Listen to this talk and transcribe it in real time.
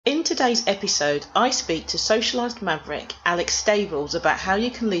In today's episode, I speak to Socialised Maverick Alex Stables about how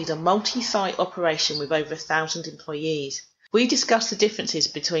you can lead a multi-site operation with over 1,000 employees. We discuss the differences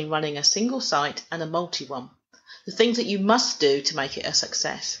between running a single site and a multi-one, the things that you must do to make it a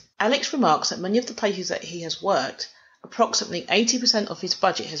success. Alex remarks that many of the places that he has worked, approximately 80% of his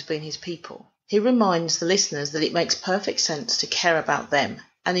budget has been his people. He reminds the listeners that it makes perfect sense to care about them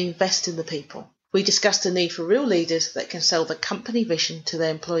and invest in the people. We discuss the need for real leaders that can sell the company vision to their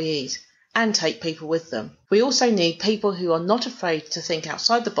employees and take people with them. We also need people who are not afraid to think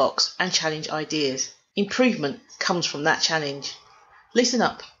outside the box and challenge ideas. Improvement comes from that challenge. Listen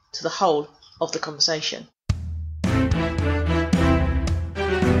up to the whole of the conversation.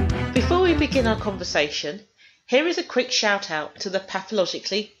 Before we begin our conversation, here is a quick shout out to the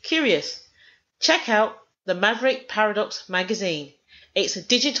pathologically curious. Check out the Maverick Paradox magazine. It's a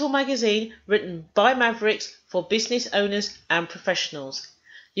digital magazine written by Mavericks for business owners and professionals.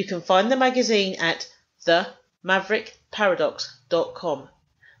 You can find the magazine at themaverickparadox.com.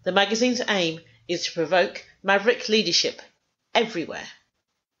 The magazine's aim is to provoke Maverick leadership everywhere.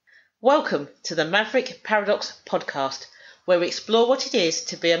 Welcome to the Maverick Paradox podcast, where we explore what it is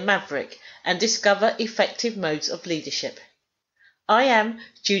to be a maverick and discover effective modes of leadership. I am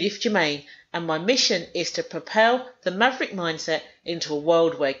Judith Germain, and my mission is to propel the maverick mindset into a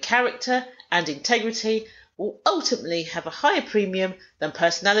world where character and integrity will ultimately have a higher premium than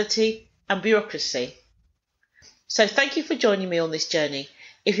personality and bureaucracy. So thank you for joining me on this journey.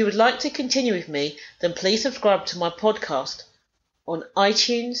 If you would like to continue with me, then please subscribe to my podcast on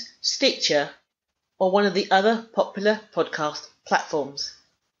iTunes, Stitcher, or one of the other popular podcast platforms.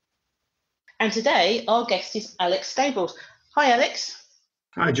 And today our guest is Alex Stables. Hi Alex.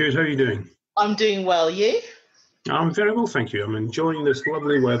 Hi Jude, how are you doing? I'm doing well, you? I'm very well, thank you. I'm enjoying this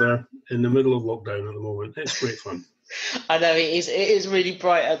lovely weather in the middle of lockdown at the moment. It's great fun. I know it is. It is really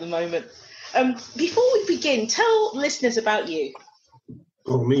bright at the moment. Before we begin, tell listeners about you.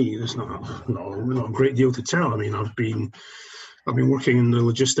 Oh, me? There's not a great deal to tell. I mean, I've been working in the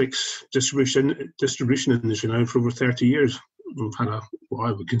logistics distribution industry now for over 30 years. I've had what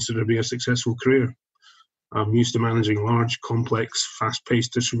I would consider to be a successful career. I'm used to managing large, complex,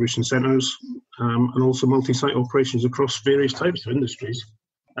 fast-paced distribution centres and also multi-site operations across various types of industries.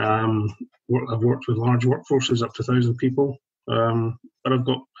 I've worked with large workforces up to 1,000 people, but I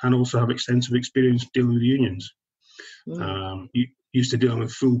also have extensive experience dealing with unions. Used to dealing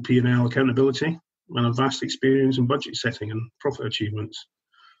with full P&L accountability and a vast experience in budget setting and profit achievements.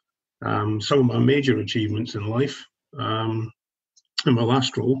 Some of my major achievements in life, in my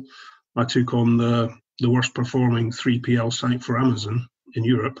last role, I took on the worst performing 3PL site for Amazon in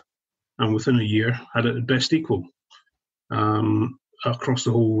Europe, and within a year had it at best equal across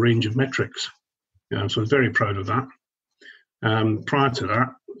the whole range of metrics. So I was very proud of that. Prior to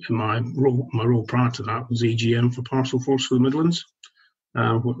that, my role prior to that was AGM for Parcel Force for the Midlands,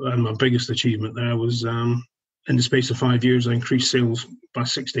 and my biggest achievement there was in the space of 5 years I increased sales by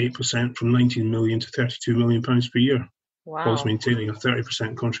 68% from 19 million to 32 million pounds per year, whilst maintaining a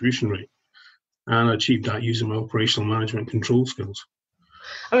 30% contribution rate. And I achieved that using my operational management control skills.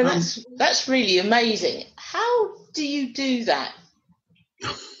 I mean, that's really amazing. How do you do that?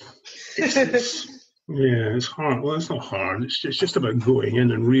 It's hard. Well, it's not hard. It's just about going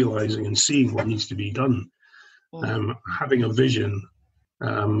in and realising and seeing what needs to be done. Having a vision,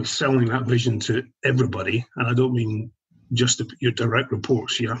 selling that vision to everybody. And I don't mean just your direct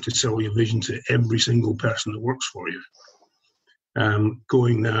reports. You have to sell your vision to every single person that works for you.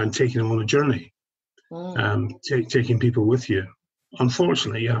 Going there and taking them on a journey, taking people with you.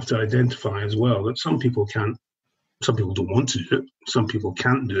 Unfortunately, you have to identify as well that some people don't want to do it, some people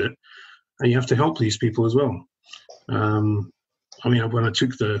can't do it, and you have to help these people as well. I mean, when I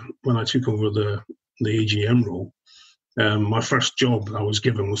took over the AGM role, my first job I was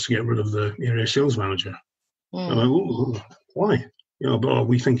given was to get rid of the area sales manager. I'm like, why? But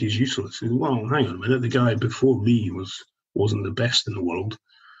we think he's useless. Well, hang on a minute, the guy before me wasn't the best in the world,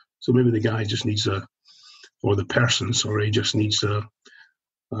 so maybe the guy just needs the person just needs a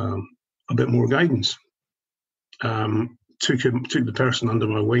bit more guidance. Took the person under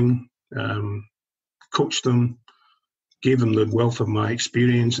my wing, coached them, gave them the wealth of my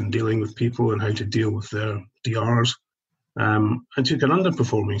experience in dealing with people and how to deal with their DRs, and took an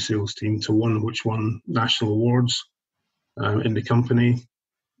underperforming sales team to one which won national awards in the company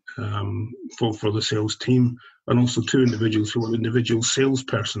for the sales team, and also 2 individuals who won individual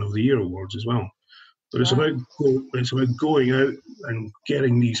salesperson of the year awards as well. But it's about going out and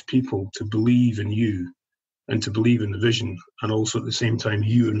getting these people to believe in you and to believe in the vision, and also at the same time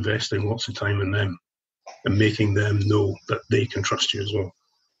you investing lots of time in them and making them know that they can trust you as well.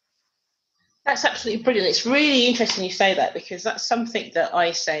 That's absolutely brilliant. It's really interesting you say that, because that's something that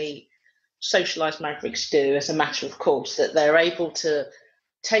I say socialised mavericks do as a matter of course, that they're able to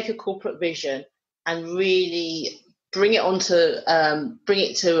take a corporate vision and really bring it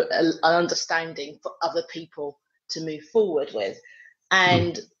to an understanding for other people to move forward with. Mm.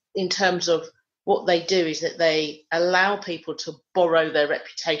 And in terms of what they do is that they allow people to borrow their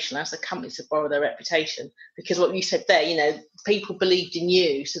reputation, as a company to borrow their reputation, because what you said there, people believed in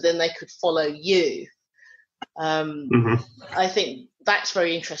you, so then they could follow you. Mm-hmm. I think that's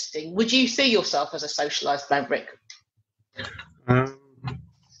very interesting. Would you see yourself as a socialised maverick? I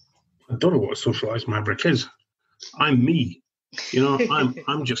don't know what a socialized maverick is. I'm me.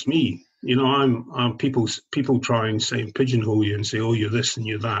 I'm just me. I'm people try and say pigeonhole you and say, oh, you're this and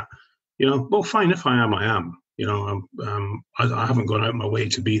you're that. Well, fine, if I am, I am. I haven't gone out my way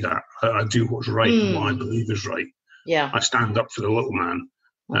to be that. I do what's right and what I believe is right. Yeah. I stand up for the little man.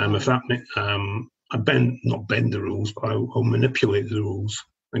 If that, I not bend the rules, but I'll manipulate the rules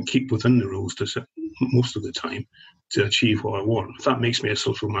and keep within the rules most of the time to achieve what I want. If that makes me a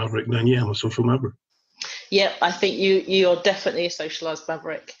social maverick, then yeah, I'm a social maverick. Yeah, I think you're definitely a socialised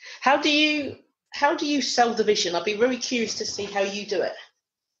maverick. How do you sell the vision? I'd be really curious to see how you do it.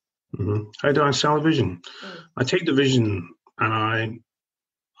 Mm-hmm. How do I sell a vision? I take the vision and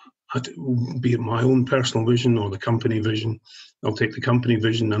be it my own personal vision or the company vision, I'll take the company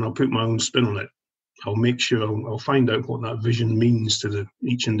vision and I'll put my own spin on it. I'll make sure I'll find out what that vision means to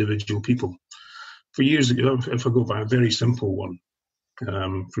each individual people. For years ago, if I go by a very simple one,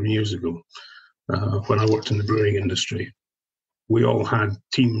 from years ago, when I worked in the brewing industry, we all had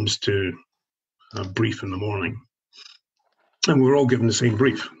teams to brief in the morning, and we were all given the same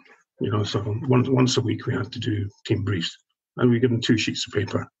brief. So once a week we had to do team briefs, and we were given 2 sheets of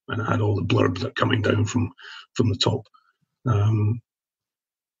paper, and it had all the blurb that coming down from the top.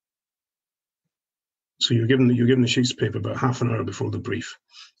 So you're given the sheets of paper about half an hour before the brief.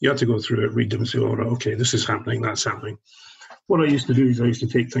 You had to go through it, read them, and say, "Oh, okay, this is happening, that's happening." What I used to do is I used to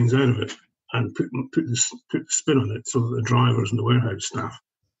take things out of it and put the spin on it, so that the drivers and the warehouse staff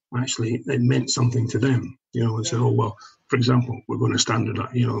actually it meant something to them. And say, "Oh well, for example, we're going to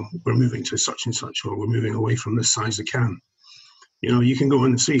standardize. We're moving to such and such, or we're moving away from this size of can." You can go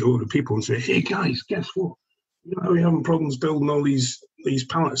in and see a load of people and say, "Hey guys, guess what? We're having problems building all these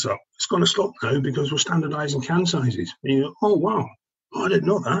pallets up. It's going to stop now because we're standardising can sizes." And oh wow, I didn't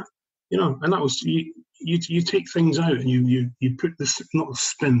know that. And that was you take things out and you put this, not a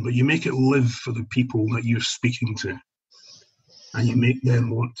spin, but you make it live for the people that you're speaking to, and you make them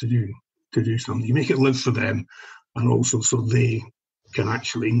want to do something. You make it live for them, and also so they can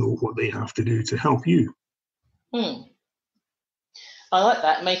actually know what they have to do to help you. I like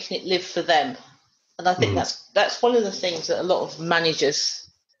that, making it live for them. And I think that's one of the things that a lot of managers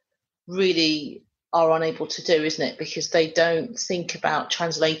really are unable to do, isn't it? Because they don't think about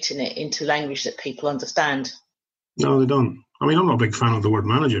translating it into language that people understand. No, they don't. I mean, I'm not a big fan of the word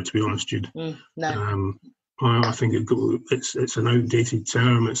manager, to be honest, Jude. No. I think it's an outdated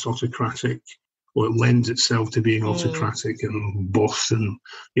term. It's autocratic, or it lends itself to being autocratic and boss. And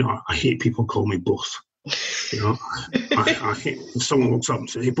I hate people call me boss. I hate if someone walks up and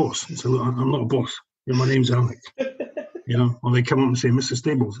says, "Hey, boss," I say, "Look, I'm not a boss. My name's Alex." Or they come up and say, "Mr.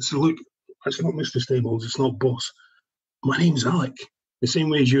 Stables." I say, "Look, it's not Mr. Stables. It's not boss. My name's Alec. The same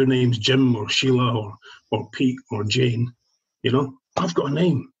way as your name's Jim or Sheila or Pete or Jane. I've got a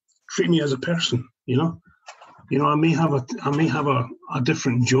name. Treat me as a person. I may have a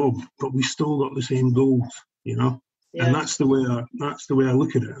different job, but we still got the same goals. Yeah. And that's the way I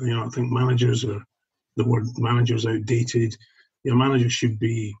look at it. I think the word manager is outdated. Manager should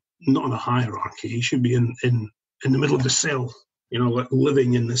be not in a hierarchy. He should be in the middle of the cell. Like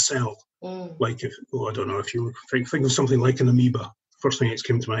living in the cell. Like I don't know if you think of something like an amoeba. First thing that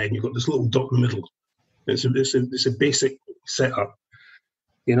came to my head, and you've got this little dot in the middle. It's a basic setup,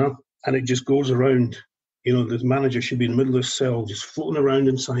 and it just goes around. The manager should be in the middle of the cell, just floating around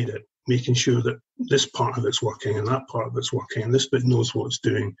inside it, making sure that this part of it's working and that part of it's working, and this bit knows what it's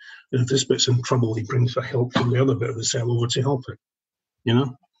doing. And if this bit's in trouble, he brings the help from the other bit of the cell over to help it.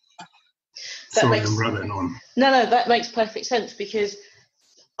 Sorry, I'm rabbiting on. No, that makes perfect sense, because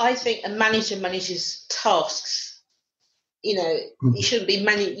I think a manager manages tasks. You shouldn't be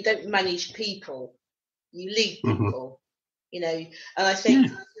you don't manage people. You lead people. And I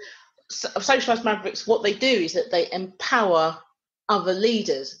think Socialised Mavericks, what they do is that they empower other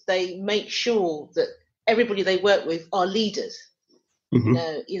leaders. They make sure that everybody they work with are leaders.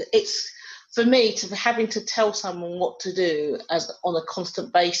 It's, for me, having to tell someone what to do on a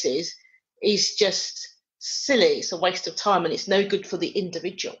constant basis is just silly. It's a waste of time, and it's no good for the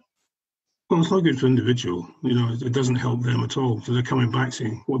individual. Well, it's not good for individual. It doesn't help them at all. So they're coming back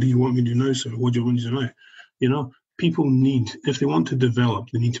saying, "What do you want me to do now, sir? What do you want me to do now?" People need, if they want to develop,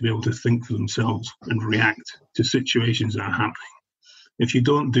 they need to be able to think for themselves and react to situations that are happening. If you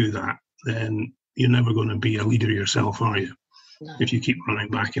don't do that, then you're never going to be a leader yourself, are you? No. If you keep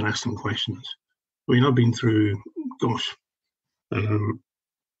running back and asking questions. I mean, I've been through,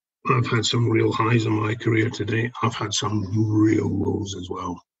 I've had some real highs in my career today. I've had some real lows as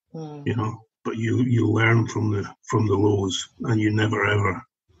well, But you learn from the lows, and you never ever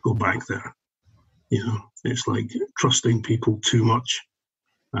go back there. It's like trusting people too much,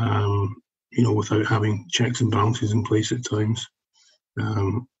 without having checks and balances in place at times.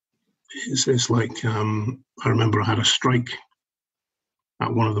 It's like I remember I had a strike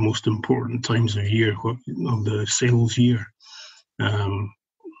at one of the most important times of year of the sales year.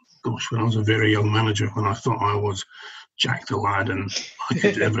 When I was a very young manager, when I thought I was Jack the Lad and I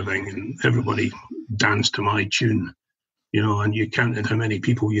could do everything, and everybody danced to my tune, and you counted how many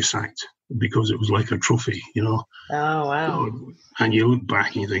people you sacked because it was like a trophy, Oh, wow. God. And you look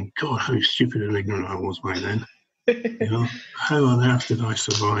back and you think, God, how stupid and ignorant I was back then. How on earth did I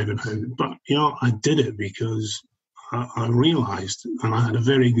survive? But I did it because I realised, and I had a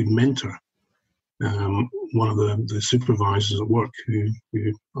very good mentor. One of the supervisors at work who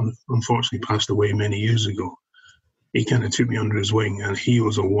unfortunately passed away many years ago, he kind of took me under his wing, and he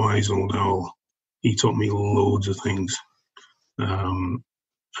was a wise old owl. He taught me loads of things, and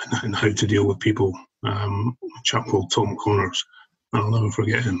how to deal with people. A chap called Tom Connors, and I'll never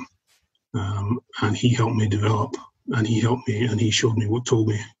forget him. And he helped me develop, and he showed me told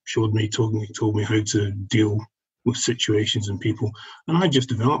me how to deal with situations and people, and I just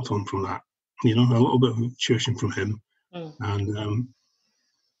developed on from that. A little bit of tuition from him, and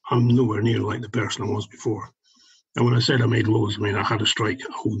I'm nowhere near like the person I was before. And when I said I made loads, I mean I had a strike.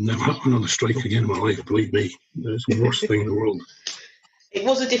 I will never have another strike again in my life. Believe me, it's the worst thing in the world. It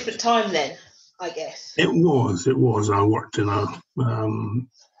was a different time then, I guess. It was. I worked in a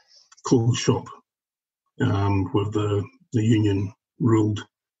clothes shop where the union ruled,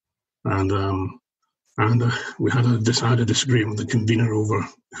 and we had a disagreement with the convener over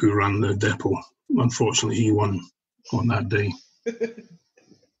who ran the depot. Unfortunately, he won on that day.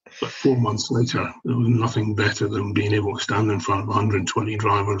 But 4 months later, there was nothing better than being able to stand in front of 120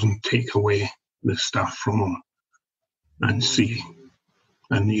 drivers and take away the stuff from them and see.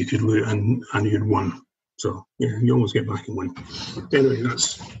 And you could lose, and you'd won. So, yeah, you always get back and win. Anyway,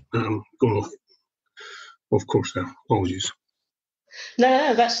 that's going off course there. Apologies.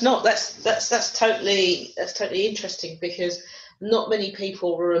 No, that's not. That's totally interesting, because not many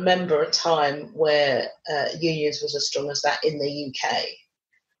people will remember a time where unions was as strong as that in the UK.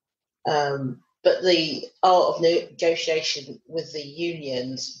 But the art of negotiation with the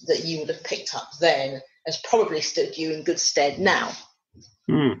unions that you would have picked up then has probably stood you in good stead now.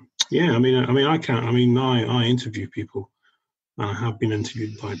 Yeah, I mean, I can't. I mean, I interview people, and I have been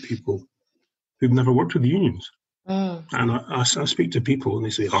interviewed by people who've never worked with unions. And I speak to people, and they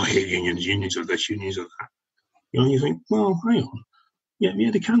say, "Oh, I hate unions. Unions are this, unions are that." And you think, well, hang on.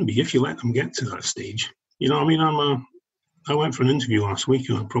 Yeah, they can be if you let them get to that stage. I mean, I went for an interview last week,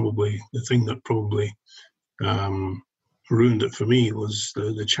 and the thing that probably ruined it for me was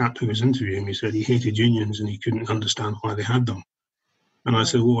the chap who was interviewing me said he hated unions and he couldn't understand why they had them. And I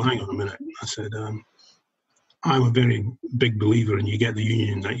said, well, hang on a minute. I said, I'm a very big believer in you get the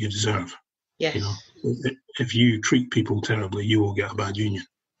union that you deserve. Yes. If you treat people terribly, you will get a bad union.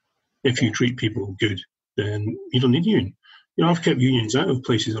 If you treat people good, then you don't need a union. I've kept unions out of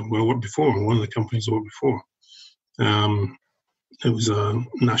places where I worked before, and one of the companies I worked before. It was a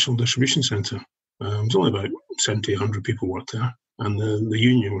national distribution centre. It was only about 70, 100 people worked there, and the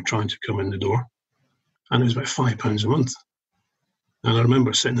union were trying to come in the door, and it was about £5 a month. And I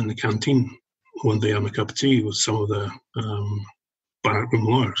remember sitting in the canteen one day having a cup of tea with some of the barrack room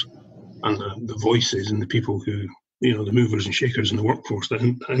lawyers and the voices and the people who, the movers and shakers in the workforce that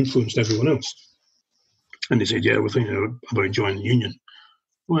influenced everyone else. And they said, yeah, we're thinking about joining the union.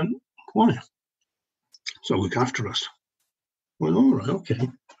 I went, why? So look after us. I went, all right, okay.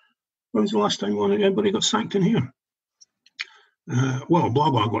 When was the last time anybody got sacked in here? Well,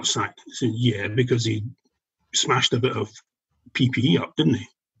 blah, blah got sacked. I said, yeah, because he smashed a bit of PPE up, didn't he?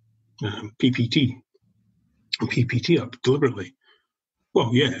 PPT up deliberately.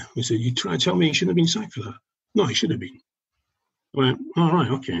 Well, yeah. I said, you try to tell me he shouldn't have been sacked for that? No, he should have been. I went, all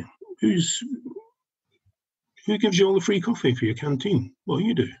right, okay. Who gives you all the free coffee for your canteen? Well,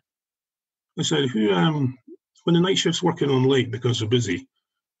 you do. I said, when the night shift's working on late because they're busy,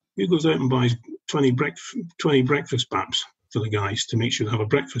 who goes out and buys 20 breakfast baps for the guys to make sure they have a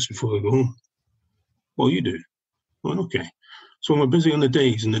breakfast before they go home. Well, you do. Well, okay. So when we're busy on the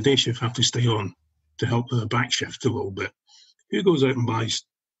days and the day shift have to stay on to help the back shift a little bit, who goes out and buys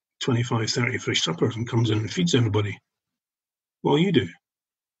 25, 30 fish suppers and comes in and feeds everybody? Well, you do.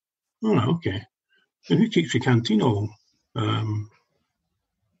 All right, okay. And who keeps your canteen all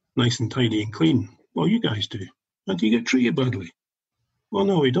nice and tidy and clean? Well, you guys do. And do you get treated badly? Well,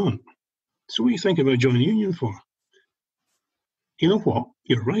 no, we don't. So what do you think about joining a union for? You know what?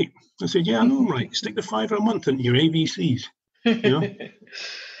 You're right. I said, yeah, I know I'm right. Stick the £5 a month into your ABCs. You know?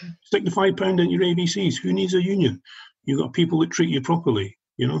 Stick the £5 into your ABCs. Who needs a union? You've got people that treat you properly.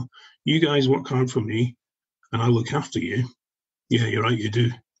 You know, you guys work hard for me and I look after you. Yeah, you're right, you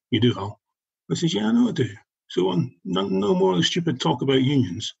do. You do, Al. I said, yeah, I know I do. So no more of the stupid talk about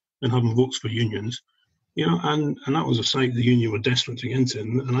unions and having votes for unions. You know, and that was a site the union were desperate to get into,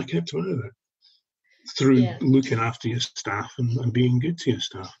 and I kept them out of it through looking after your staff and being good to your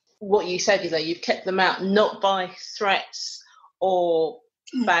staff. What you said is that you've kept them out not by threats or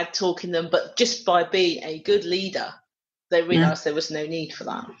bad talking them, but just by being a good leader. They realised there was no need for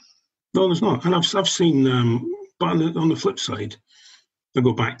that. No, there's not. And I've seen, but on the flip side, I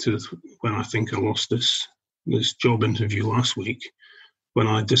go back to when I think I lost this job interview last week, when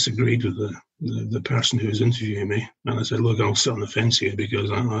I disagreed with the person who was interviewing me. And I said, look, I'll sit on the fence here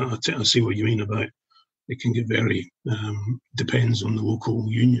because I see what you mean about it can get very, depends on the local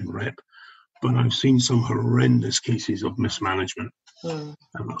union rep. But I've seen some horrendous cases of mismanagement. You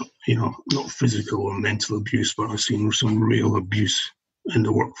know, not physical or mental abuse, but I've seen some real abuse in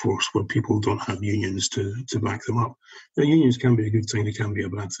the workforce where people don't have unions to back them up. The unions can be a good thing, they can be a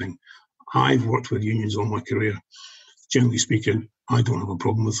bad thing. I've worked with unions all my career. Generally speaking, I don't have a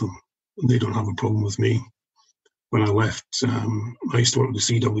problem with them. They don't have a problem with me. When I left, I used to work with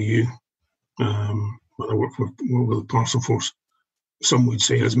the CW. When I worked with the Parcel Force, some would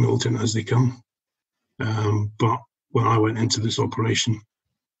say as militant as they come. But when I went into this operation,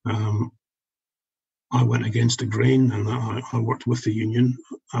 I went against the grain, and I worked with the union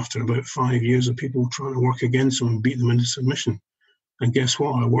after about 5 years of people trying to work against them and beat them into submission. And guess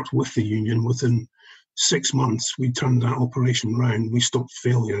what? I worked with the union. Within 6 months, we turned that operation round. We stopped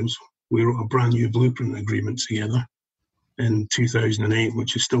failures. We wrote a brand new blueprint agreement together in 2008,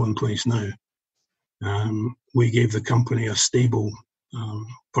 which is still in place now. We gave the company a stable,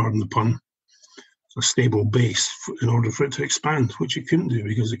 pardon the pun, a stable base in order for it to expand, which it couldn't do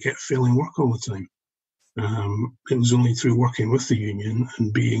because it kept failing work all the time. It was only through working with the union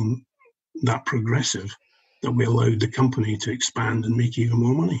and being that progressive that we allowed the company to expand and make even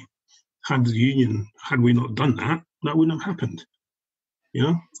more money. Had we not done that, that wouldn't have happened. You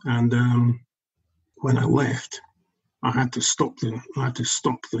know, and when I left, I had to stop the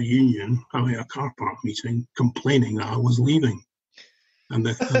union having a car park meeting, complaining that I was leaving, and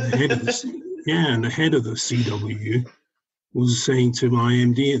the head of the CW was saying to my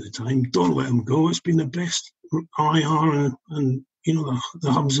MD at the time, "Don't let him go. It's been the best IR, and you know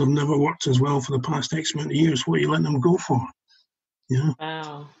the hubs have never worked as well for the past X amount of years. What are you letting them go for?" Yeah.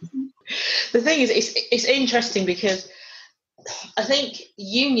 Wow. The thing is, it's interesting because I think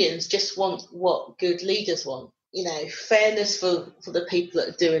unions just want what good leaders want. You know, fairness for the people that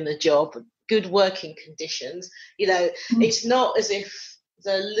are doing the job, good working conditions. You know, it's not as if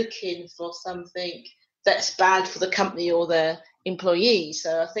they're looking for something that's bad for the company or their employees.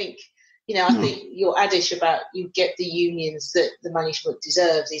 So I think, I think your adage about you get the unions that the management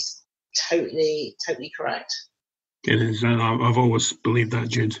deserves is totally correct. It is, and I've always believed that,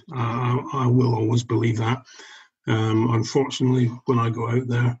 Jude. I will always believe that. Unfortunately, when I go out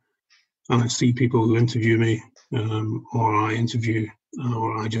there and I see people who interview me, or I interview,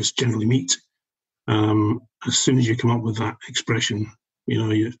 or I just generally meet, as soon as you come up with that expression,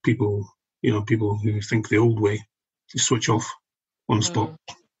 people who think the old way, to switch off on the spot.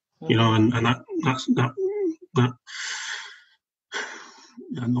 And that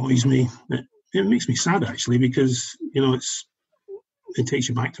annoys me. It makes me sad, actually, because it takes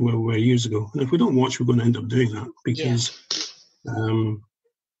you back to where we were years ago. And if we don't watch, we're going to end up doing that because, and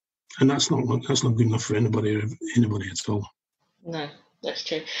that's not good enough for anybody at all. No, that's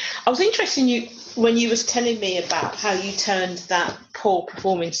true. I was interested in when you was telling me about how you turned that poor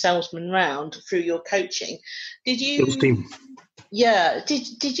performing salesman round through your coaching. Did you? Sales team. Yeah.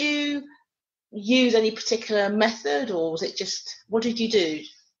 Did you use any particular method, or was it just what did you do?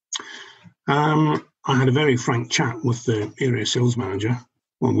 I had a very frank chat with the area sales manager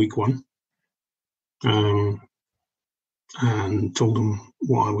on week one, and told him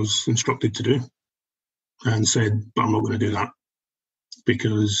what I was instructed to do, and said, "But I'm not going to do that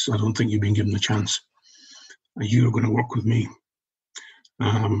because I don't think you've been given a chance." and you are going to work with me.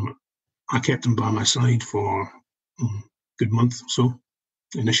 I kept him by my side for a good month or so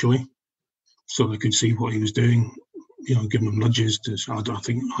initially, so I could see what he was doing, giving him nudges to, just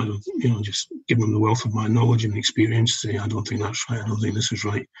giving him the wealth of my knowledge and experience, say, I don't think that's right, I don't think this is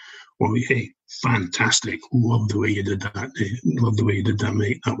right. Or, hey, fantastic, love the way you did that, love the way you did that,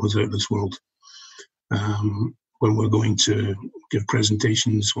 mate, that was out of this world. When we're going to give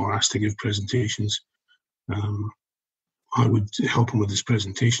presentations or asked to give presentations, I would help him with his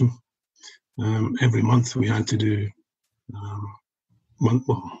presentation. Every month we had to do,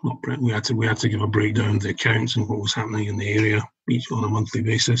 we had to give a breakdown of the accounts and what was happening in the area each on a monthly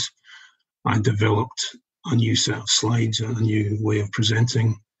basis. I developed a new set of slides, a new way of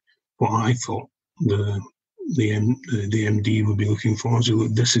presenting what I thought the MD would be looking for. So,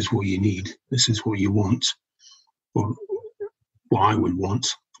 look, this is what you need, this is what you want, or what I would want.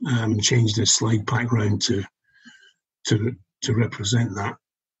 Changed the slide pack round to represent that.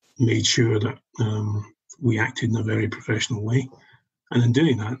 Made sure that we acted in a very professional way, and in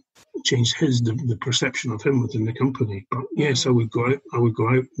doing that, changed the perception of him within the company. But yes, I would go out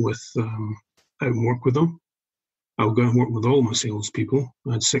with out and work with them. I would go out and work with all my salespeople.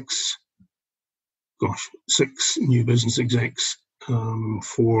 I had six new business execs,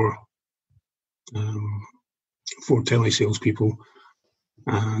 four telesales people,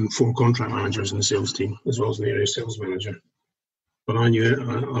 and 4 contract managers in the sales team, as well as an area sales manager. But I knew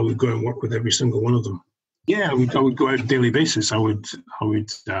I would go and work with every single one of them. Yeah, I would go out on a daily basis. I would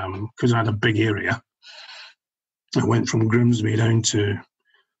because I had a big area. I went from Grimsby down to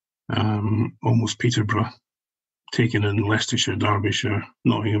almost Peterborough, taking in Leicestershire, Derbyshire,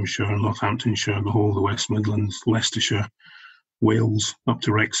 Nottinghamshire, Northamptonshire, the whole of the West Midlands, Leicestershire, Wales, up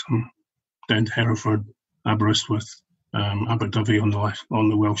to Wrexham, down to Hereford, Aberystwyth, Aberdyfi on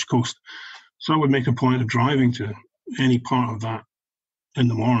the Welsh coast. So I would make a point of driving to any part of that in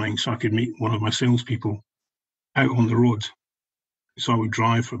the morning so I could meet one of my salespeople out on the road. So I would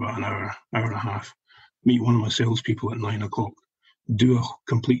drive for about an hour and a half, meet one of my salespeople at 9 o'clock, do a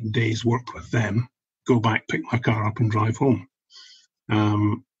complete day's work with them, go back, pick my car up and drive home.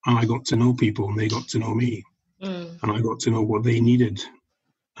 And I got to know people and they got to know me. And I got to know what they needed.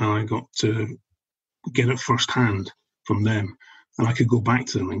 And I got to get it firsthand from them. And I could go back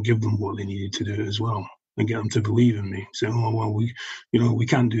to them and give them what they needed to do as well, and get them to believe in me. Say, oh, well, we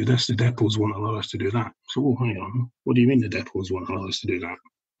can't do this. The depots won't allow us to do that. So, well, hang on. What do you mean the depots won't allow us to do that?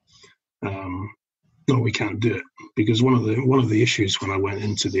 No, we can't do it. Because one of the issues when I went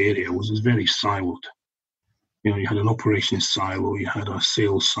into the area was it was very siloed. You had an operations silo, you had a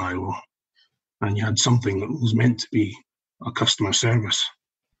sales silo, and you had something that was meant to be a customer service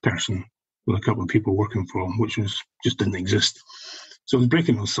person with a couple of people working for them, which just didn't exist. So it was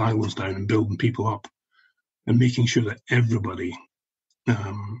breaking those silos down and building people up and making sure that everybody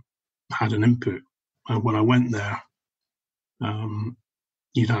had an input. And when I went there,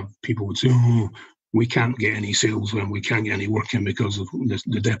 you'd have people would say, oh, we can't get any sales and we can't get any work in because of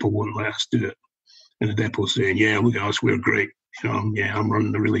the depot won't let us do it. And the depot saying, yeah, look at us, we're great. Yeah, I'm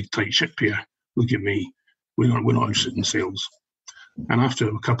running a really tight ship here. Look at me. We're not interested in sales. And after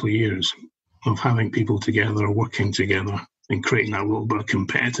a couple of years of having people together, working together, and creating that little bit of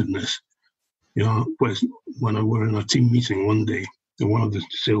competitiveness, when I were in a team meeting one day, and one of the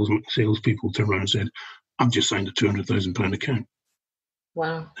salespeople turned around and said, I've just signed a £200,000 account.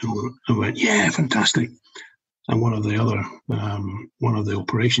 Wow. And I went, yeah, fantastic. And one of the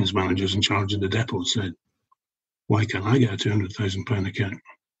operations managers in charge of the depot said, why can't I get a £200,000 account?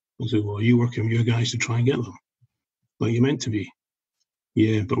 I said, well, are you working with your guys to try and get them? Like you're meant to be.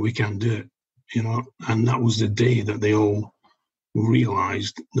 Yeah, but we can't do it. And that was the day that they all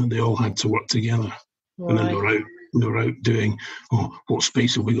realised that they all had to work together. Right. And then they were out doing, what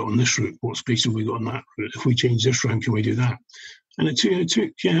space have we got on this route? What space have we got on that route? If we change this round, can we do that? And it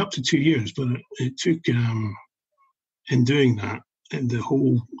took up to 2 years, but it took, in doing that, the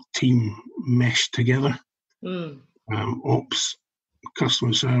whole team meshed together. Ops,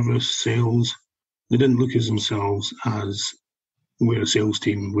 customer service, sales, they didn't look at themselves as we're a sales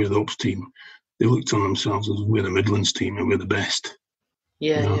team, we're the ops team. They looked on themselves as we're the Midlands team and we're the best.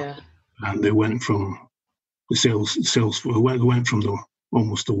 Yeah. And they went from the sales. They went from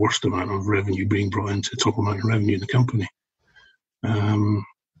almost the worst amount of revenue being brought into the top amount of revenue in the company. And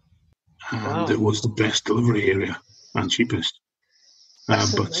wow. It was the best delivery area and cheapest.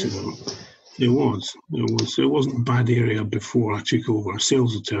 But it wasn't a bad area before I took over.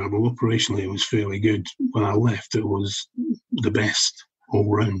 Sales were terrible. Operationally, it was fairly good. When I left, it was the best all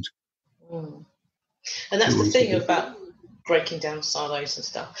round. And that's the thing about breaking down silos and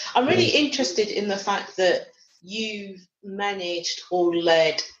stuff. I'm really interested in the fact that you've managed or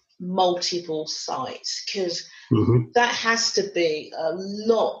led multiple sites, because that has to be a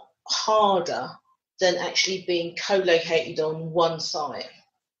lot harder than actually being co-located on one site.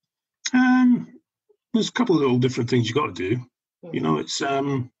 There's a couple of little different things you got to do. You know, it's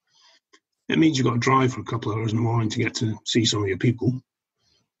it means you've got to drive for a couple of hours in the morning to get to see some of your people.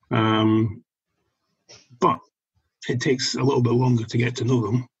 But it takes a little bit longer to get to know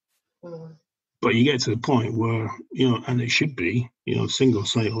them. But you get to the point where, you know, and it should be, you know, single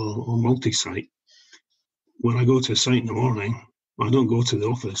site or multi-site. When I go to a site in the morning, I don't go to the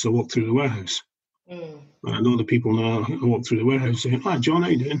office, I walk through the warehouse. And I know the people now, I walk through the warehouse saying, "Hi, John, how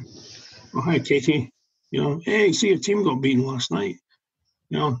you doing? Oh, hi, Katie. You know, hey, see, your team got beaten last night."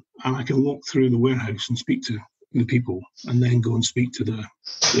 You know, and I can walk through the warehouse and speak to the people, and then go and speak to the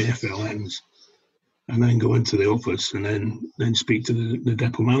FLNs, and then go into the office, and then speak to the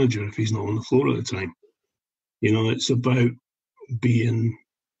depot manager if he's not on the floor at the time. You know, it's about being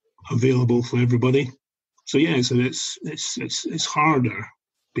available for everybody. So yeah, so it's harder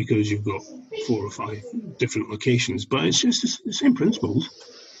because you've got 4 or 5 different locations, but it's just the same principles.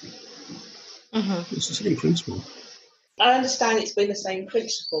 It's the same principle. I understand it's been the same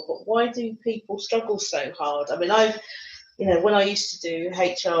principle, but why do people struggle so hard? I mean, when I used to do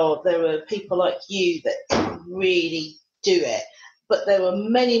HR, there were people like you that could really do it, but there were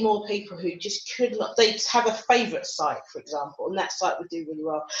many more people who just could not. They'd have a favourite site, for example, and that site would do really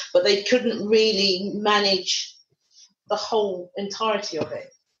well, but they couldn't really manage the whole entirety of it.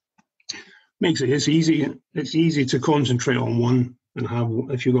 It's easy to concentrate on one and have,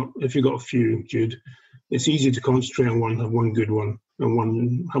 if you got a few, Jude, it's easy to concentrate on one, have one good one,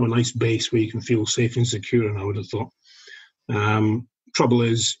 and have a nice base where you can feel safe and secure, and I would have thought. Trouble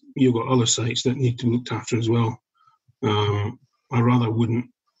is, you've got other sites that need to be looked after as well. I rather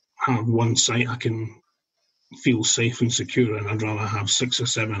wouldn't have one site I can feel safe and secure in. I'd rather have 6 or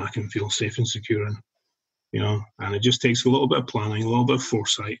 7 I can feel safe and secure in. You know, and it just takes a little bit of planning, a little bit of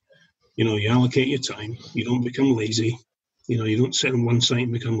foresight. You know, you allocate your time. You don't become lazy. You know, you don't sit on one site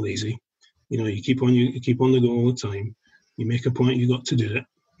and become lazy. You know, you keep on the go all the time. You make a point, you got to do it.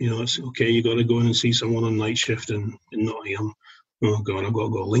 You know, it's okay, you got to go in and see someone on night shift in Nottingham. Oh, God, I've got to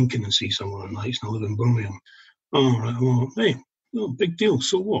go to Lincoln and see someone on nights, and I live in Birmingham. Oh, right, well, hey, no, big deal,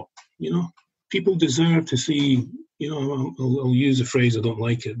 so what? You know, people deserve to see, you know, I'll use a phrase, I don't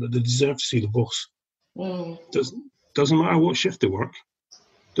like it, but they deserve to see the boss. Doesn't matter what shift they work,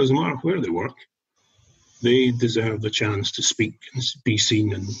 doesn't matter where they work, they deserve the chance to speak and be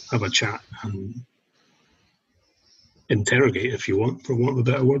seen and have a chat and interrogate, if you want, for want of a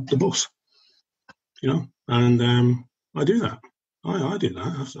better word, the boss. You know, and I do that. I do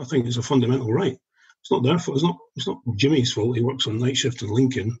that. I think it's a fundamental right. It's not their fault. It's not Jimmy's fault. He works on night shift in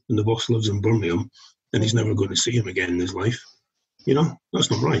Lincoln, and the boss lives in Birmingham, and he's never going to see him again in his life. You know,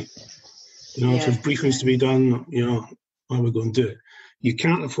 that's not right. You know, if there's briefings to be done, you know, I would go and do it. You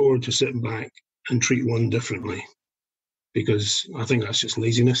can't afford to sit back and treat one differently, because I think that's just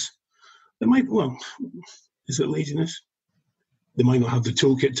laziness. Is it laziness? They might not have the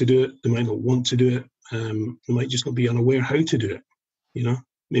toolkit to do it. They might not want to do it. They might just not be unaware how to do it. You know,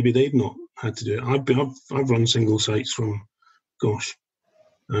 maybe they've not had to do it. I've run single sites from,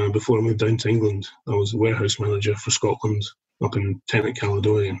 before I moved down to England, I was the warehouse manager for Scotland up in Tennant,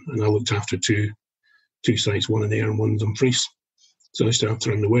 Caledonia, and I looked after two sites, one in Ayr and one in Dumfries. So I used to have to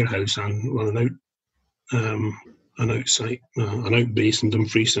run the warehouse and run an out site, an out base in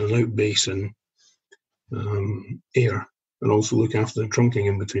Dumfries and an out base in Ayr, and also look after the trunking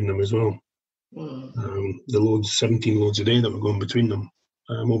in between them as well. The loads, 17 loads a day that were going between them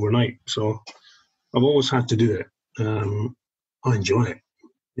overnight. So I've always had to do it. I enjoy it.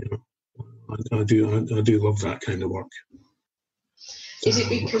 You know, I do love that kind of work. Is it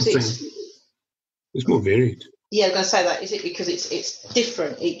because it's more varied? Yeah, I'm going to say that. Is it because it's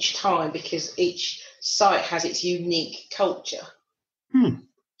different each time, because each site has its unique culture?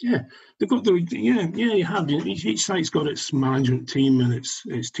 Yeah, they've got you have. Each site's got its management team and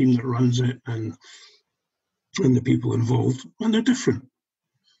its team that runs it, and the people involved, and they're different.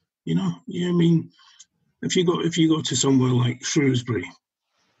 You know, yeah. I mean, if you go to somewhere like Shrewsbury,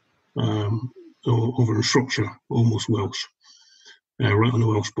 over in Shropshire, almost Welsh, right on the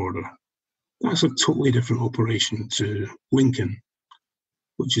Welsh border, that's a totally different operation to Lincoln,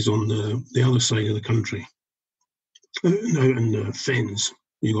 which is on the other side of the country, out in the Fens.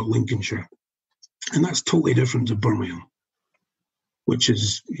 You got Lincolnshire, and that's totally different to Birmingham, which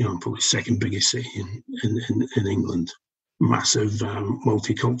is, you know, probably second biggest city in England. Massive,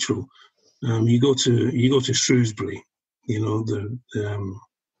 multicultural. You go to Shrewsbury, you know,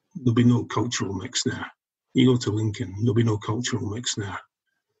 there'll be no cultural mix there. You go to Lincoln, there'll be no cultural mix there.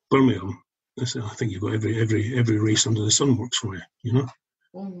 Birmingham, I think you've got every race under the sun works for you, you know.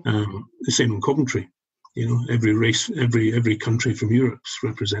 The same in Coventry, you know, every race, every country from Europe's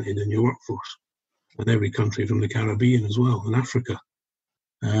represented in your workforce, and every country from the Caribbean as well, and Africa.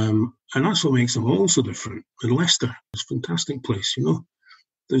 And that's what makes them all so different. And Leicester is a fantastic place, you know.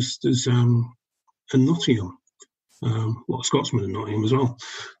 There's in Nottingham, a lot of Scotsmen in Nottingham as well,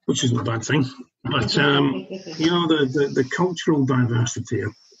 which isn't a bad thing. But you know, the cultural diversity,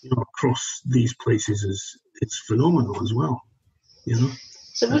 you know, across these places it's phenomenal as well. You know.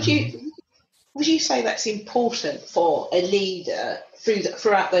 So would you say that's important for a leader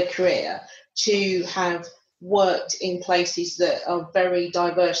throughout their career to have worked in places that are very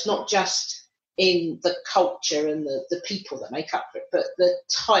diverse, not just in the culture and the people that make up for it, but the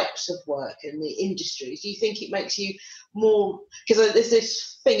types of work and the industries? Do you think it makes you more, because there's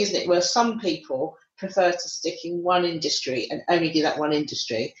this thing, isn't it, where some people prefer to stick in one industry and only do that one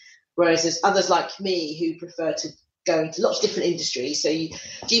industry, whereas there's others like me who prefer to go into lots of different industries. So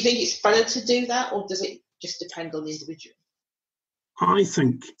do you think it's better to do that, or does it just depend on the individual? I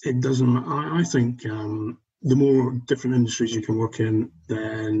think it doesn't. I think the more different industries you can work in,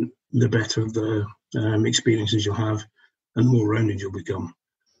 then the better the experiences you'll have and the more rounded you'll become.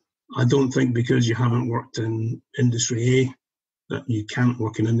 I don't think because you haven't worked in industry A that you can't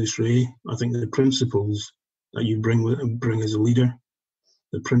work in industry A. I think the principles that you bring as a leader,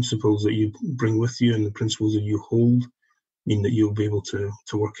 the principles that you bring with you and the principles that you hold mean that you'll be able to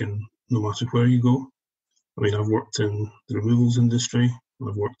work in no matter where you go. I mean, I've worked in the removals industry,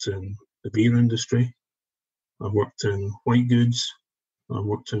 I've worked in the beer industry, I've worked in white goods, I've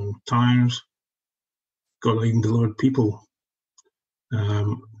worked in tyres. God, I even delivered people,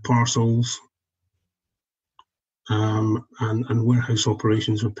 parcels, and warehouse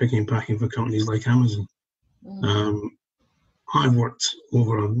operations with picking and packing for companies like Amazon. I've worked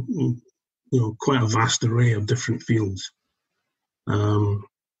over quite a vast array of different fields.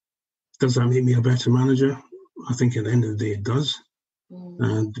 Does that make me a better manager? I think at the end of the day it does.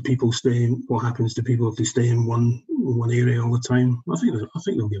 And do people stay? What happens to people if they stay in one area all the time? I think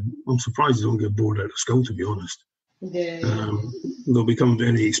they'll get. I'm surprised they don't get bored out of school, to be honest. Yeah. They'll become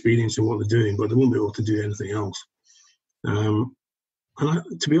very experienced in what they're doing, but they won't be able to do anything else. To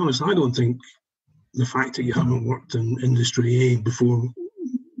be honest, I don't think the fact that you haven't worked in industry A before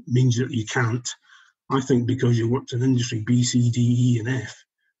means that you can't. I think because you worked in industry B, C, D, E, and F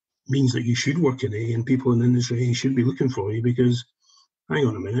means that you should work in A, and people in industry A should be looking for you because, hang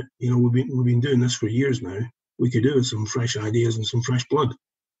on a minute, we've been doing this for years now. We could do with some fresh ideas and some fresh blood.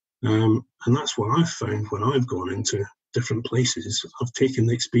 And that's what I've found when I've gone into different places. I've taken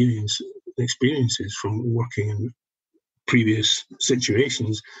the experiences from working in previous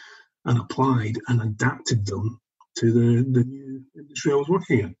situations and applied and adapted them to the new industry I was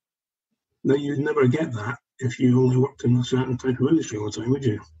working in. Now, you'd never get that if you only worked in a certain type of industry all the time, would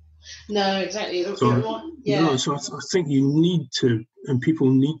you? No, exactly. So I think you need to, and people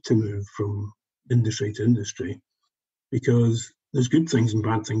need to move from industry to industry because there's good things and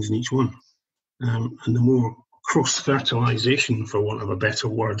bad things in each one. And the more cross-fertilisation, for want of a better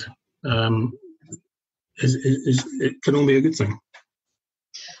word, it can only be a good thing.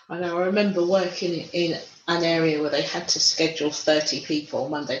 I know. I remember working in an area where they had to schedule 30 people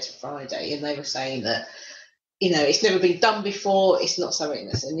Monday to Friday, and they were saying that, it's never been done before. It's not something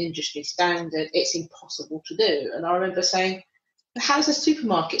that's an industry standard. It's impossible to do. And I remember saying, how does a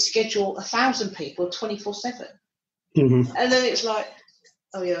supermarket schedule 1,000 people 24/7? Mm-hmm. And then it's like,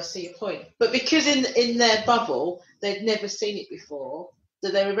 oh yeah, I see your point. But because in their bubble, they'd never seen it before,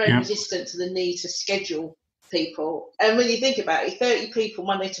 that they were very resistant to the need to schedule people. And when you think about it, 30 people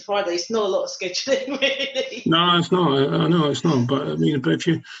Monday to Friday, it's not a lot of scheduling, really. No, it's not. I know it's not. But I mean, but if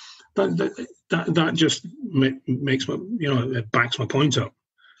you that just makes my it backs my point up.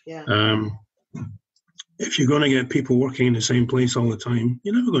 Yeah. If you're going to get people working in the same place all the time,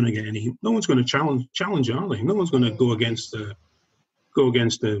 you're never going to get any. No one's going to challenge, are they? No one's going to go against the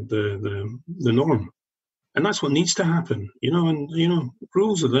norm, and that's what needs to happen. And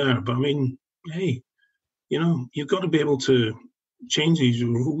rules are there, but I mean, hey, you've got to be able to change these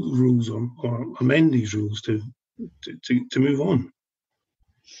rules or amend these rules to move on.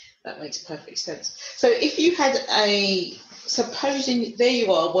 That makes perfect sense. So if you had supposing there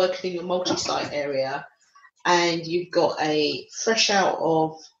you are working in your multi-site area and you've got a fresh out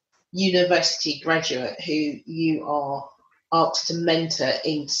of university graduate who you are asked to mentor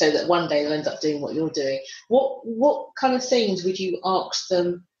in so that one day they'll end up doing what you're doing, what kind of things would you ask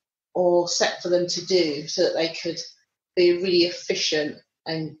them or set for them to do so that they could be a really efficient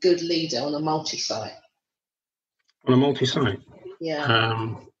and good leader on a multi-site? On a multi-site.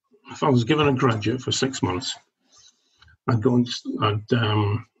 Yeah. If I was given a graduate for 6 months, I'd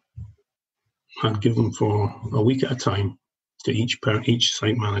give them for a week at a time to each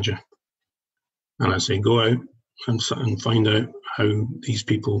site manager, and I'd say go out and find out how these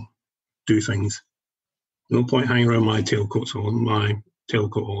people do things. No point hanging around my tailcoat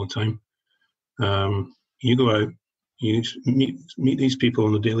all the time. You go out, you meet these people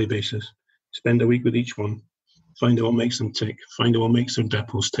on a daily basis, spend a week with each one, find out what makes them tick, find out what makes their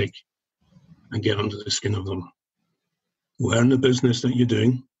depots tick, and get under the skin of them. Learn the business that you're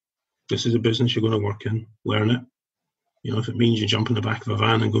doing. This is a business you're going to work in. Learn it. If it means you jump in the back of a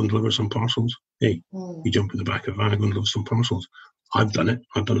van and go and deliver some parcels, hey, you jump in the back of a van and go and deliver some parcels. I've done it.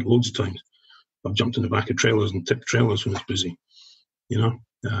 I've done it loads of times. I've jumped in the back of trailers and tipped trailers when it's busy.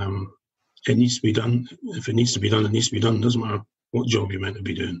 It needs to be done. If it needs to be done, it needs to be done. It doesn't matter what job you're meant to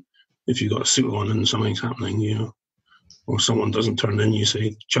be doing. If you've got a suit on and something's happening, or someone doesn't turn in, you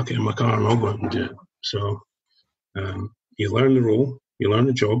say, chuck it in my car and I'll go out and do it. So you learn the role, you learn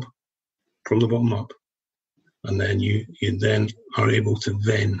the job from the bottom up, and then you then are able to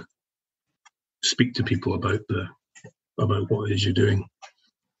then speak to people about what it is you're doing.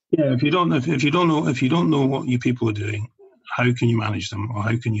 Yeah, if you don't know what your people are doing, how can you manage them, or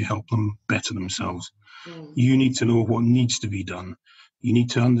how can you help them better themselves? You need to know what needs to be done. You need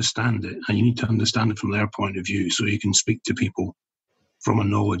to understand it, and you need to understand it from their point of view, so you can speak to people from a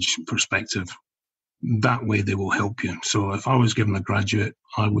knowledge perspective. That way they will help you. So if I was given a graduate,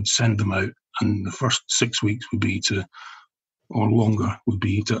 I would send them out, and the first 6 weeks would be to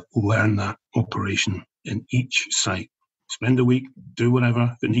learn that operation in each site. Spend a week, do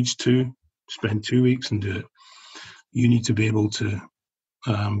whatever. If it needs to, spend 2 weeks and do it. You need to be able to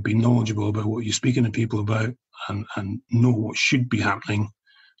be knowledgeable about what you're speaking to people about, and know what should be happening,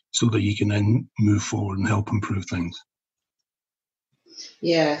 so that you can then move forward and help improve things.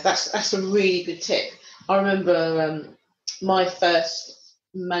 Yeah, that's a really good tip. I remember my first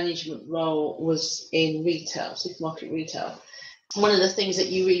management role was in retail, supermarket retail. One of the things that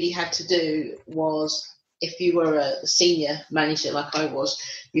you really had to do was, if you were a senior manager like I was,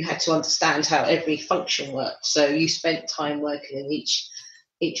 you had to understand how every function worked. So you spent time working in each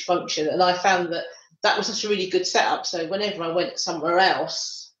function, and I found that was such a really good setup. So whenever I went somewhere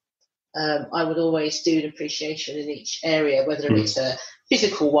else, I would always do an appreciation in each area, whether it's a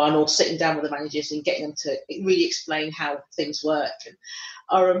physical one or sitting down with the managers and getting them to really explain how things work. And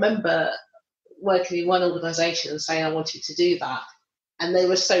I remember working in one organisation and saying I wanted to do that, and they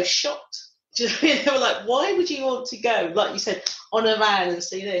were so shocked. Do you know what I mean? They were like, why would you want to go, like you said, on a van and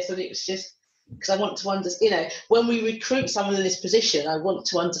see this? And it was just because I want to understand, when we recruit someone in this position, I want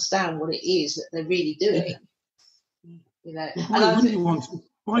to understand what it is that they're really doing. Why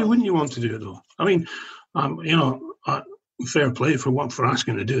wouldn't you want to do it though? I mean, fair play for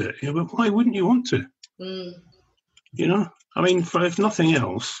asking to do it, but why wouldn't you want to? I mean, if nothing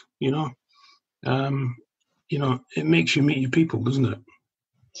else, it makes you meet your people, doesn't it?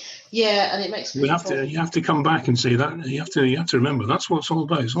 Yeah, and it makes you have to come back and say that. You have to remember that's what it's all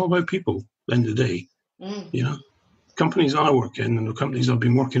about. It's all about people at the end of the day. Companies I work in, and the companies I've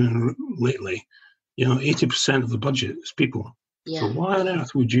been working in lately, 80% of the budget is people. Yeah. So why on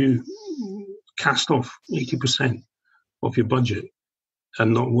earth would you cast off 80% of your budget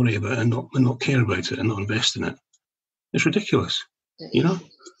and not worry about it, and not care about it, and not invest in it? It's ridiculous. Yeah.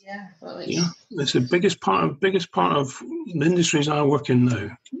 It's the biggest part of the industries I work in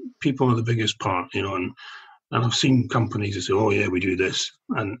now. People are the biggest part, and I've seen companies that say, "Oh yeah, we do this,"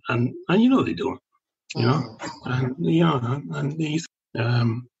 and they don't, I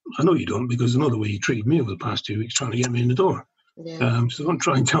know you don't, because I know the way you treated me over the past 2 weeks trying to get me in the door. Yeah. So don't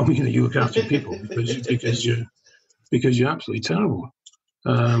try and tell me that you look after people because you're absolutely terrible.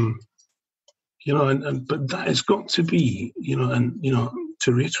 But that has got to be,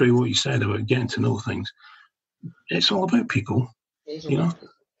 to reiterate what you said about getting to know things, it's all about people,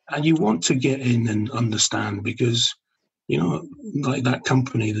 and you want to get in and understand, because, like that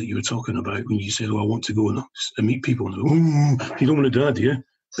company that you were talking about when you said, "Oh, I want to go and meet people," and you don't want to do that, do you?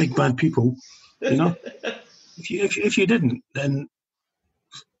 Big bad people, If you didn't, then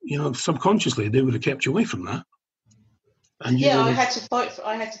subconsciously they would have kept you away from that. And I had to fight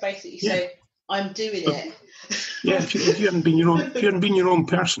I had to basically say, I'm doing it. Yeah, if you hadn't been your own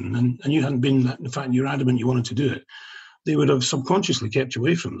person, and you hadn't been that, in fact you're adamant you wanted to do it, they would have subconsciously kept you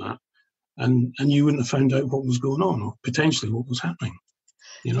away from that, and you wouldn't have found out what was going on, or potentially what was happening.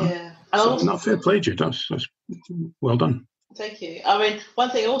 Yeah. So, not fair play, Jude. That's well done. Thank you. I mean,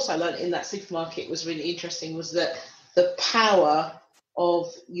 one thing also I learned in that supermarket was really interesting, was that the power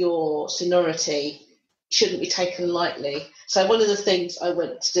of your seniority shouldn't be taken lightly. So one of the things I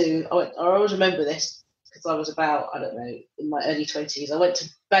went to do, I always remember this because I was about, I don't know, in my early 20s. I went to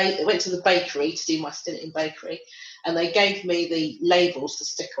the bakery to do my stint in bakery, and they gave me the labels to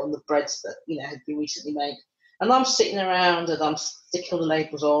stick on the breads that, you know, had been recently made. And I'm sitting around and I'm sticking all the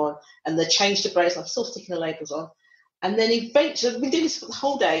labels on, and they changed the breads, and I'm still sticking the labels on. And then eventually, I've been doing this for the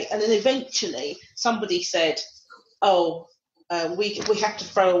whole day, and then eventually somebody said, oh, we have to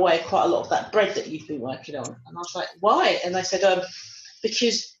throw away quite a lot of that bread that you've been working on. And I was like, why? And they said,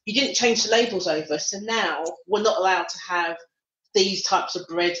 because you didn't change the labels over, so now we're not allowed to have these types of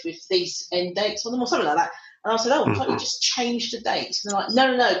bread with these end dates on them or something like that. And I said, oh, can't you just change the dates? And they're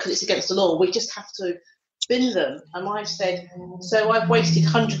like, no, because it's against the law. We just have to bin them. And I said, so I've wasted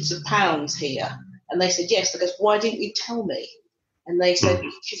hundreds of pounds here. And they said, yes. I goes, why didn't you tell me? And they said,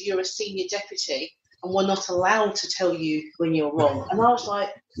 because you're a senior deputy and we're not allowed to tell you when you're wrong. And I was like,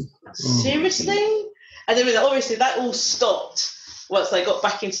 seriously? And then obviously that all stopped once they got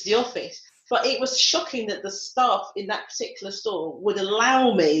back into the office. But it was shocking that the staff in that particular store would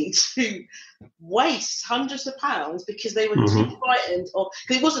allow me to waste hundreds of pounds because they were too frightened of,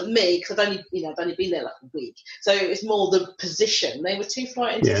 because it wasn't me, because I'd only been there like a week. So it was more the position. They were too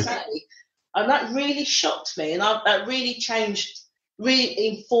frightened to say. And that really shocked me. And that really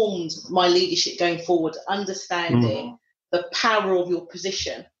informed my leadership going forward, understanding the power of your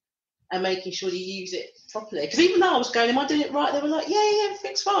position and making sure you use it properly. Because even though I was going, am I doing it right? They were like, yeah,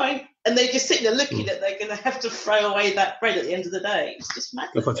 everything's fine. And they're just sitting there looking that they're going to have to throw away that bread at the end of the day. It's just mad.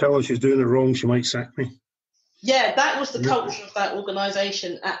 If I tell her she's doing it wrong, she might sack me. Yeah, that was the culture of that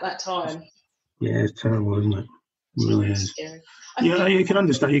organisation at that time. Yeah, it's terrible, isn't it? It really is. Scary. You can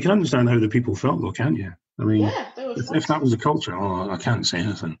understand. You can understand how the people felt, though, can't you? I mean, if that was the culture, I can't say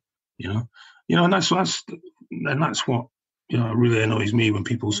anything. And that's what really annoys me when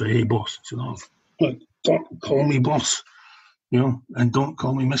people say, "Hey, boss." I said, don't call me boss, and don't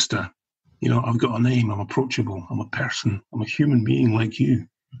call me Mister. I've got a name. I'm approachable. I'm a person. I'm a human being like you.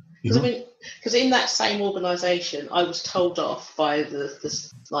 Because in that same organisation, I was told off by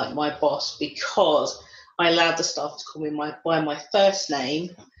my boss because I allowed the staff to call me by my first name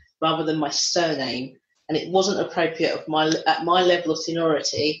rather than my surname, and it wasn't appropriate at my level of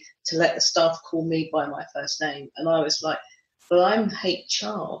seniority to let the staff call me by my first name. And I was like, well, I'm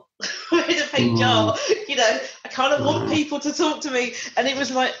HR. Head of HR. I kind of want people to talk to me. And it was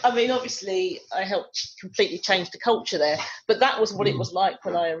like, obviously I helped completely change the culture there, but that was what it was like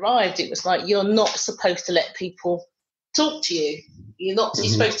when I arrived. It was like, you're not supposed to let people talk to you. You're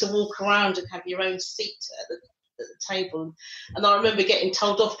supposed to walk around and have your own seat at the table. And I remember getting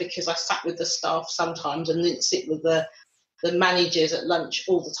told off because I sat with the staff sometimes and didn't sit with the managers at lunch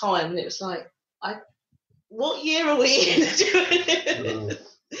all the time. And it was like, what year are we in?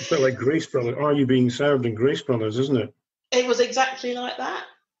 It's a bit like Grace Brothers. Are you being served in Grace Brothers, isn't it? It was exactly like that.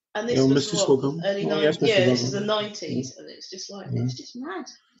 And this was early 90s. Yeah, this is the 90s. And it's just like, it's just mad.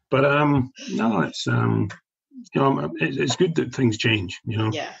 But no, it's it's good that things change,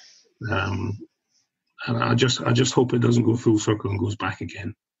 Yeah. And I just hope it doesn't go full circle and goes back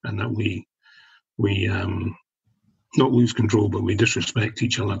again, and that we not lose control, but we disrespect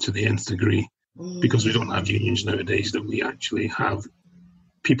each other to the nth degree, because we don't have unions nowadays. That we actually have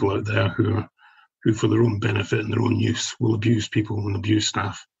people out there who for their own benefit and their own use will abuse people and abuse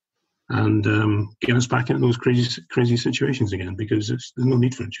staff, and get us back into those crazy situations again, because there's no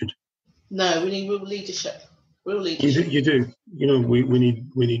need for it, Jude. No, we need real leadership. You do. We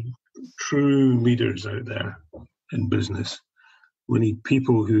need true leaders out there in business. We need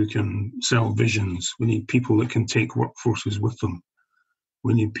people who can sell visions. We need people that can take workforces with them.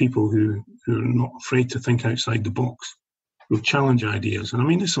 We need people who are not afraid to think outside the box, who challenge ideas.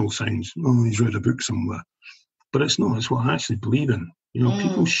 And this all sounds, he's read a book somewhere. But it's not. It's what I actually believe in.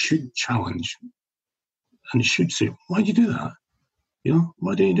 People should challenge and should say, why do you do that?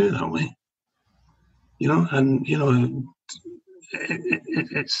 Why do you do it that way?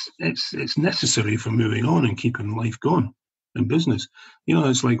 It's necessary for moving on and keeping life going in business.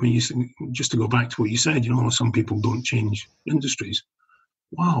 It's like when just to go back to what you said, some people don't change industries.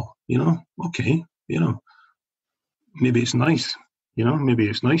 Wow, okay, maybe it's nice, maybe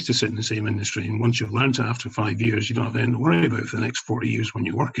it's nice to sit in the same industry, and once you've learned it after 5 years, you don't have anything to worry about for the next 40 years when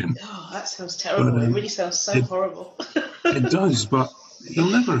you're working. Oh, that sounds terrible. It really sounds so horrible. It does, but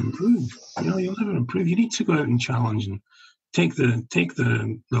you'll never improve. You'll never improve. You need to go out and challenge and take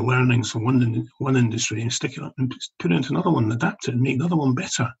the learnings from one industry and stick it up and put it into another one, adapt it and make the other one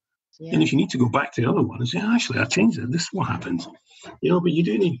better. Yeah. And if you need to go back to the other one and say, actually, I changed it. This is what happened. But you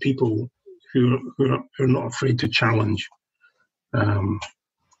do need people who are not afraid to challenge the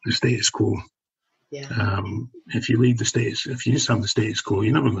status quo. Yeah. If you just have the status quo,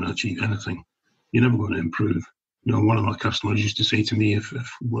 you're never going to achieve anything. You're never going to improve. You know, one of my customers used to say to me,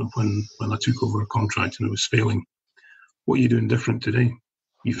 when I took over a contract and it was failing, "What are you doing different today?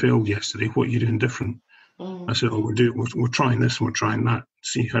 You failed yesterday. What are you doing different?" I said, "Oh, we're trying this and we're trying that.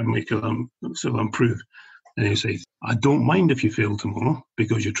 See how to make it improve." And he said, "I don't mind if you fail tomorrow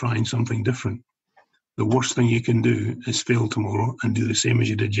because you're trying something different. The worst thing you can do is fail tomorrow and do the same as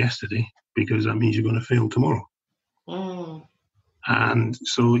you did yesterday, because that means you're going to fail tomorrow." And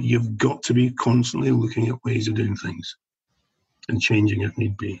so you've got to be constantly looking at ways of doing things and changing if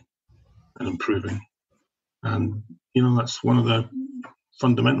need be and improving. And, you know, that's one of the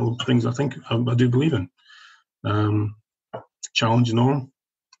fundamental things I think I do believe in. Challenge the norm,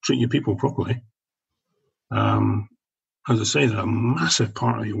 treat your people properly. As I say, they're a massive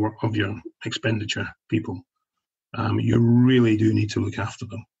part of your expenditure, people. You really do need to look after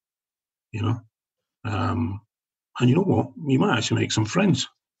them, you know. And you know what? You might actually make some friends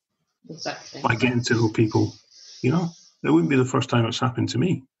by getting to know people. You know, it wouldn't be the first time it's happened to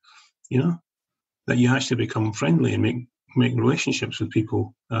me. You know, that you actually become friendly and make relationships with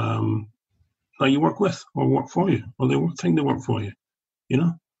people that you work with or work for you, or they think they work for you. You know,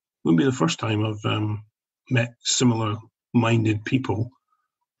 it wouldn't be the first time I've met similar-minded people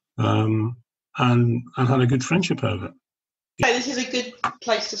and had a good friendship out of it. Okay, this is a good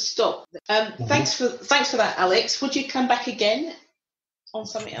place to stop. Thanks for that, Alex. Would you come back again on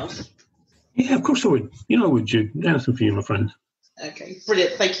something else? Yeah, of course I would. You know I would, Jude. Anything for you, my friend. Okay,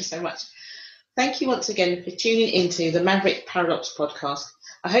 brilliant. Thank you so much. Thank you once again for tuning into the Maverick Paradox podcast.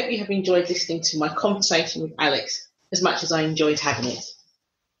 I hope you have enjoyed listening to my conversation with Alex as much as I enjoyed having it.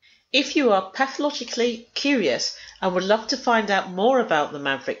 If you are pathologically curious and would love to find out more about the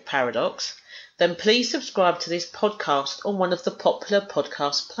Maverick Paradox, then please subscribe to this podcast on one of the popular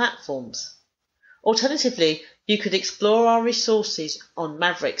podcast platforms. Alternatively, you could explore our resources on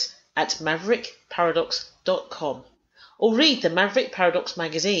Mavericks at maverickparadox.com or read the Maverick Paradox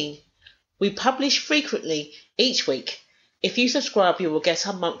magazine. We publish frequently each week. If you subscribe, you will get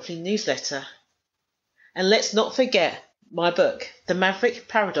our monthly newsletter. And let's not forget my book, The Maverick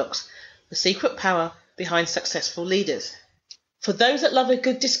Paradox, The Secret Power Behind Successful Leaders. For those that love a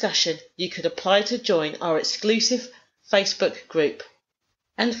good discussion, you could apply to join our exclusive Facebook group.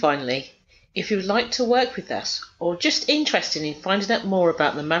 And finally, if you would like to work with us or just interested in finding out more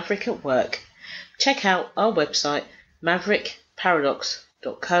about the Maverick at work, check out our website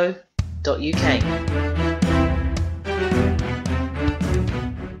maverickparadox.co.uk.